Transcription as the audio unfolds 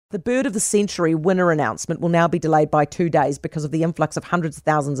The Bird of the Century winner announcement will now be delayed by 2 days because of the influx of hundreds of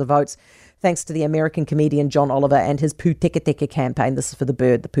thousands of votes, thanks to the American comedian John Oliver and his Pū Teka Teka campaign. This is for the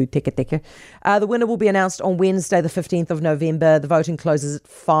bird, the Pū Teka Teka. The winner will be announced on Wednesday, the 15th of November. The voting closes at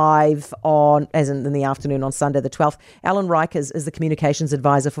 5 in the afternoon on Sunday, the 12th. Alan Rykers is the communications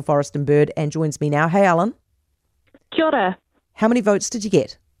advisor for Forest and Bird and joins me now. Hey, Alan. Kia ora. How many votes did you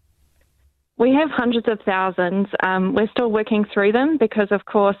get? We have hundreds of thousands. We're still working through them because, of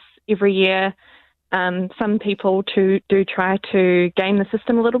course, every year some people do try to game the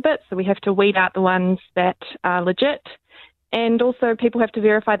system a little bit. So we have to weed out the ones that are legit. And also people have to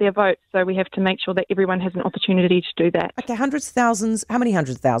verify their votes. So we have to make sure that everyone has an opportunity to do that. Okay, hundreds of thousands. How many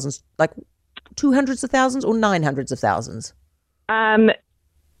hundreds of thousands? Like 200s of thousands or 900s of thousands?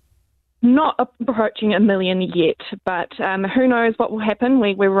 Not approaching 1 million yet, but who knows what will happen.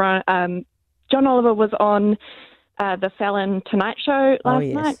 We were on... John Oliver was on the Fallon Tonight Show last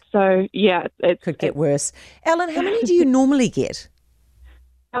night. So, yeah. It could get worse. Alan, how many do you normally get?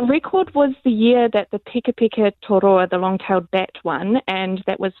 Our record was the year that the Peka Peka Toroa, the long-tailed bat, won, and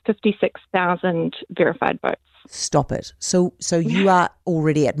that was 56,000 verified votes. Stop it. So you are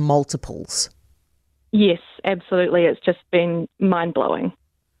already at multiples. Yes, absolutely. It's just been mind-blowing.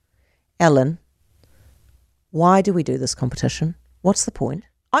 Alan, why do we do this competition? What's the point?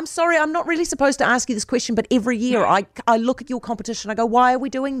 I'm sorry, I'm not really supposed to ask you this question, but every year I look at your competition, I go, why are we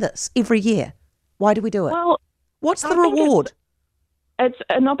doing this every year? Why do we do it? Well, what's the reward? It's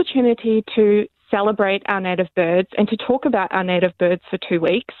an opportunity to celebrate our native birds and to talk about our native birds for 2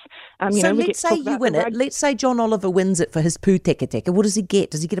 weeks. So let's say you win it. Let's say John Oliver wins it for his Pū Teka Teka. What does he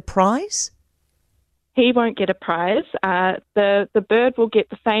get? Does he get a prize? He won't get a prize. The bird will get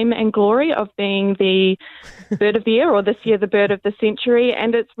the fame and glory of being the Bird of the Year, or this year the Bird of the Century,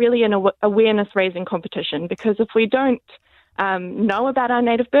 and it's really an awareness-raising competition because if we don't know about our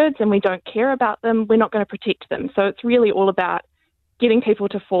native birds and we don't care about them, we're not going to protect them. So it's really all about getting people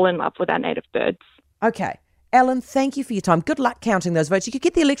to fall in love with our native birds. Okay. Alan, thank you for your time. Good luck counting those votes. You could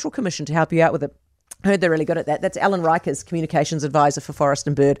get the Electoral Commission to help you out with it. I heard they're really good at that. That's Alan Rykers, Communications Advisor for Forest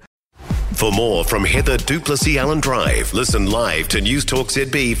and Bird. For more from Heather Duplessis Allen Drive, listen live to News Talk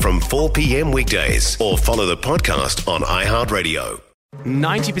ZB from 4 p.m. weekdays or follow the podcast on iHeartRadio.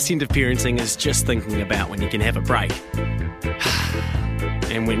 90% of parenting is just thinking about when you can have a break.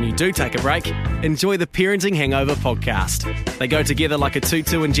 And when you do take a break, enjoy the Parenting Hangover podcast. They go together like a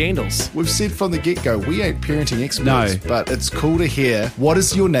tutu and jandals. We've said from the get-go, we ain't parenting experts, but it's cool to hear, what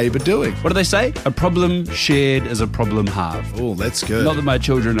is your neighbour doing? What do they say? A problem shared is a problem halved. Oh, that's good. Not that my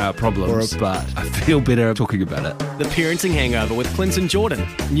children are problems, but I feel better talking about it. The Parenting Hangover with Clinton Jordan.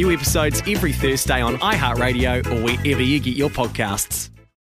 New episodes every Thursday on iHeartRadio or wherever you get your podcasts.